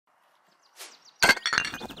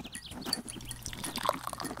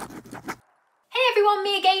everyone,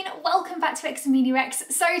 me again. Welcome back to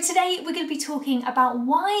xameliax. So today we're going to be talking about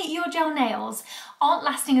why your gel nails aren't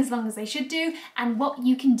lasting as long as they should do and what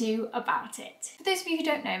you can do about it. For those of you who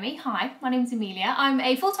don't know me, hi, my name's Amelia. I'm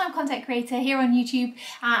a full-time content creator here on YouTube.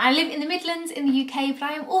 I live in the Midlands in the UK, but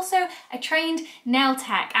I am also a trained nail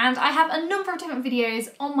tech, and I have a number of different videos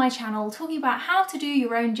on my channel talking about how to do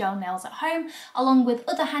your own gel nails at home, along with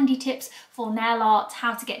other handy tips for nail art,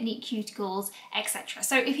 how to get neat cuticles, etc.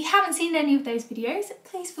 So if you haven't seen any of those videos,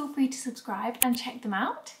 please feel free to subscribe and check them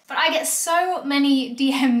out. But I get so many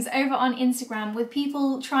DMs over on Instagram with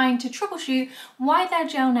people trying to troubleshoot why their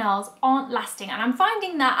gel nails aren't lasting, and I'm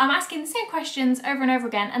finding that I'm asking the same questions over and over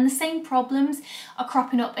again and the same problems are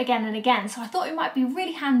cropping up again and again. So I thought it might be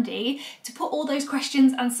really handy to put all those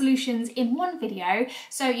questions and solutions in one video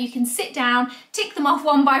so you can sit down, tick them off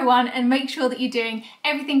one by one and make sure that you're doing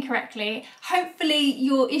everything correctly. Hopefully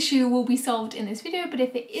your issue will be solved in this video, but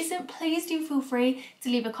if it isn't, please do feel free to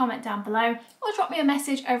leave a comment down below or drop me a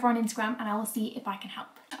message over on Instagram and I will see if I can help.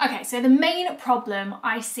 Okay, so the main problem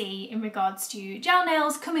I see in regards to gel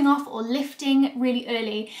nails coming off or lifting really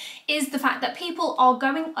early is the fact that people are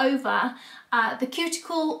going over the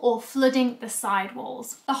cuticle or flooding the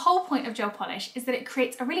sidewalls. The whole point of gel polish is that it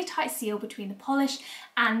creates a really tight seal between the polish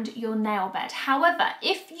and your nail bed. However,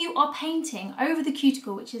 if you are painting over the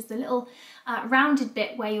cuticle, which is the little rounded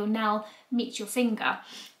bit where your nail meets your finger,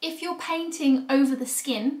 if you're painting over the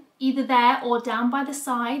skin, either there or down by the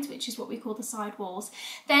sides, which is what we call the sidewalls,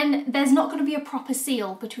 then there's not going to be a proper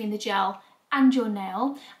seal between the gel and your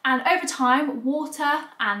nail, and over time water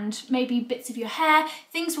and maybe bits of your hair,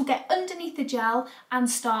 things will get underneath the gel and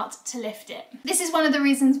start to lift it. This is one of the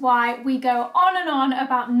reasons why we go on and on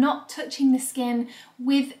about not touching the skin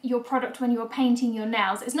with your product when you're painting your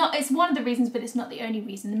nails. It's one of the reasons, but it's not the only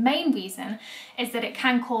reason. The main reason is that it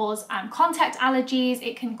can cause contact allergies,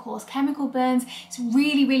 it can cause chemical burns. It's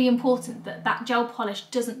really, really important that that gel polish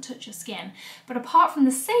doesn't touch your skin. But apart from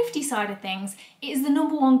the safety side of things, it is the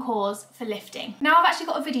 #1 cause for lifting. Now, I've actually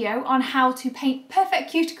got a video on how to paint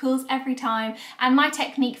perfect cuticles every time and my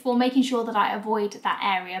technique for making sure that I avoid that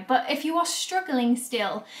area. But if you are struggling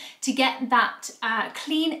still to get that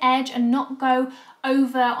clean edge and not go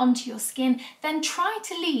over onto your skin, then try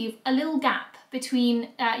to leave a little gap between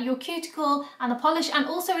your cuticle and the polish, and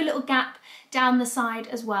also a little gap down the side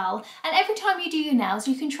as well. And every time you do your nails,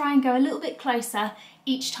 you can try and go a little bit closer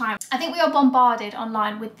each time. I think we are bombarded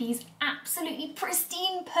online with these absolutely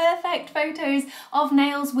pristine, perfect photos of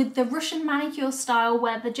nails with the Russian manicure style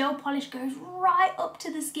where the gel polish goes right up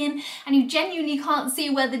to the skin and you genuinely can't see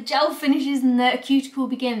where the gel finishes and the cuticle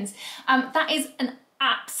begins. That is an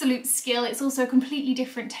absolute skill. It's also a completely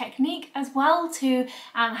different technique as well to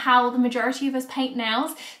how the majority of us paint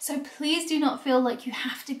nails. So please do not feel like you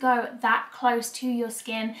have to go that close to your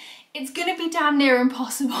skin. It's gonna be damn near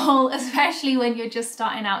impossible, especially when you're just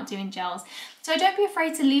starting out doing gels. So don't be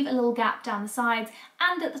afraid to leave a little gap down the sides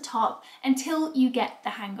and at the top until you get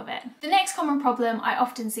the hang of it. The next common problem I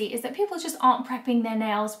often see is that people just aren't prepping their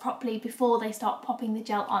nails properly before they start popping the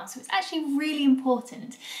gel on. So it's actually really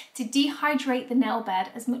important to dehydrate the nail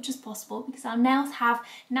bed as much as possible, because our nails have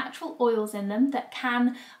natural oils in them that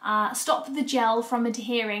can stop the gel from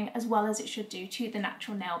adhering as well as it should do to the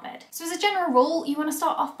natural nail bed. So as a general rule, you want to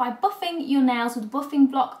start off by buffing your nails with a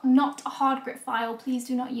buffing block, not a hard grit file. Please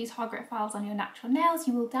do not use hard grit files on your natural nails,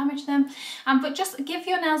 you will damage them. But just give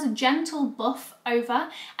your nails a gentle buff over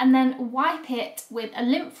and then wipe it with a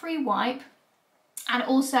lint-free wipe and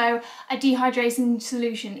also a dehydrating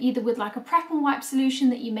solution, either with like a prep and wipe solution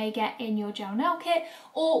that you may get in your gel nail kit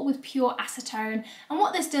or with pure acetone. And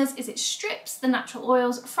what this does is it strips the natural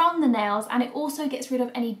oils from the nails, and it also gets rid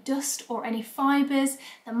of any dust or any fibres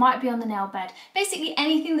that might be on the nail bed. Basically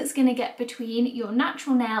anything that's going to get between your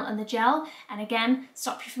natural nail and the gel, and again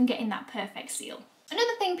stop you from getting that perfect seal.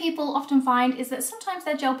 Another thing people often find is that sometimes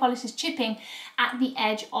their gel polish is chipping at the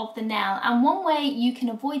edge of the nail, and one way you can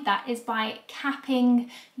avoid that is by capping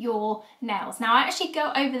your nails. Now, I actually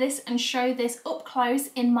go over this and show this up close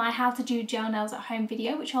in my how to do gel nails at home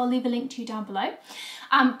video, which I'll leave a link to down below.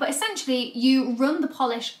 But essentially you run the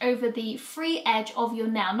polish over the free edge of your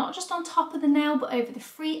nail, not just on top of the nail, but over the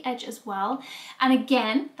free edge as well. And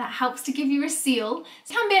again, that helps to give you a seal.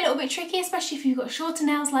 It can be a little bit tricky, especially if you've got shorter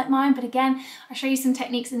nails like mine, but again, I'll show you some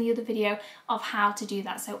techniques in the other video of how to do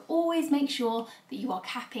that. So always make sure that you are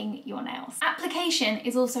capping your nails. Application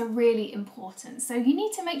is also really important. So you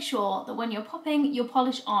need to make sure that when you're popping your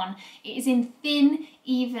polish on, it is in thin,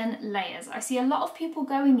 even layers. I see a lot of people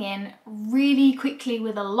going in really quickly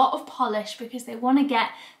with a lot of polish because they want to get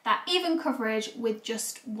that even coverage with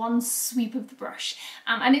just one sweep of the brush.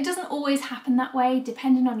 And it doesn't always happen that way,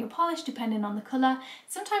 depending on your polish, depending on the colour.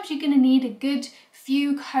 Sometimes you're going to need a good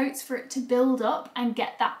few coats for it to build up and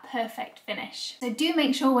get that perfect finish. So do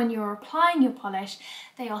make sure when you're applying your polish,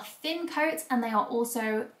 they are thin coats and they are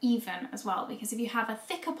also even as well, because if you have a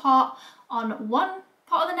thicker part on one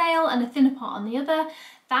part of the nail and a thinner part on the other,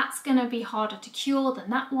 that's going to be harder to cure than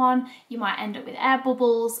that one. You might end up with air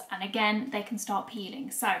bubbles, and again, they can start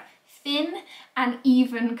peeling. So thin and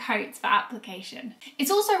even coats for application.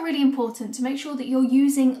 It's also really important to make sure that you're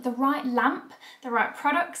using the right lamp, the right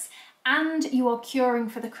products, and you are curing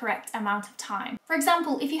for the correct amount of time. For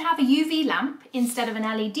example, if you have a UV lamp instead of an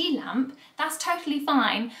LED lamp, that's totally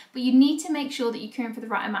fine, but you need to make sure that you're curing for the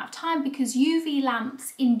right amount of time, because UV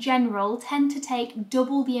lamps in general tend to take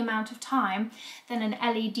double the amount of time than an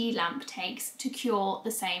LED lamp takes to cure the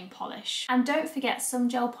same polish. And don't forget, some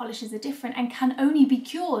gel polishes are different and can only be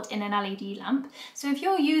cured in an LED lamp. So if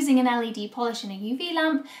you're using an LED polish in a UV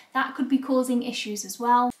lamp, that could be causing issues as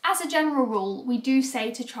well. As a general rule, we do say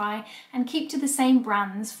to try and keep to the same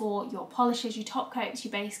brands for your polishes, your top coats,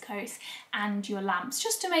 your base coats, and your lamps,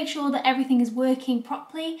 just to make sure that everything is working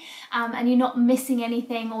properly and you're not missing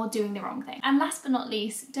anything or doing the wrong thing. And last but not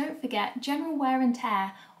least, don't forget general wear and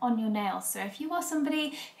tear on your nails. So if you are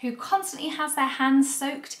somebody who constantly has their hands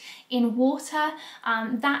soaked in water,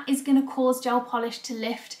 that is going to cause gel polish to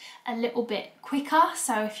lift a little bit quicker.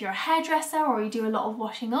 So if you're a hairdresser, or you do a lot of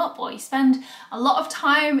washing up, or you spend a lot of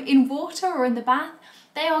time in water or in the bath,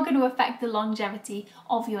 they are going to affect the longevity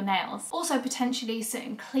of your nails. Also, potentially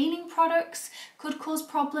certain cleaning products could cause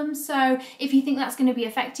problems. So if you think that's going to be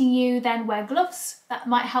affecting you, then wear gloves. That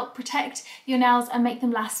might help protect your nails and make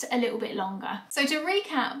them last a little bit longer. So to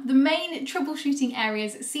recap, the main troubleshooting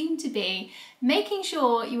areas seem to be making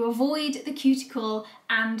sure you avoid the cuticle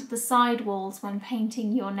and the sidewalls when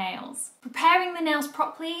painting your nails. Preparing the nails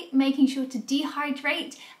properly, making sure to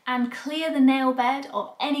dehydrate and clear the nail bed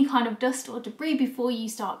of any kind of dust or debris before you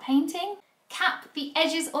start painting. Cap the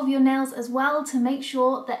edges of your nails as well to make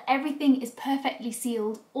sure that everything is perfectly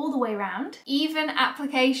sealed all the way around. Even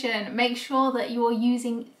application, make sure that you are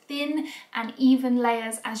using thin and even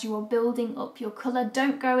layers as you are building up your colour.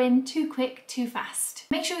 Don't go in too quick, too fast.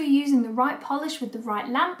 Make sure you're using the right polish with the right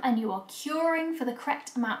lamp and you are curing for the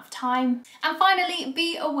correct amount of time. And finally,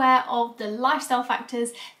 be aware of the lifestyle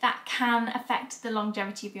factors that can affect the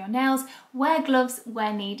longevity of your nails. Wear gloves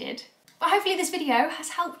where needed. But hopefully this video has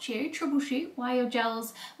helped you troubleshoot why your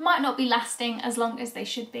gels might not be lasting as long as they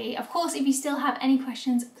should be. Of course, if you still have any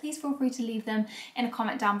questions, please feel free to leave them in a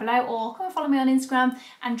comment down below, or come and follow me on Instagram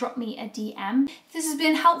and drop me a DM. If this has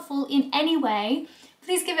been helpful in any way,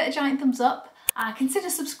 please give it a giant thumbs up.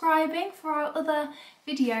 Consider subscribing for our other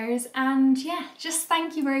videos, and yeah, just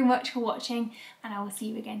thank you very much for watching, and I will see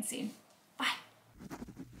you again soon.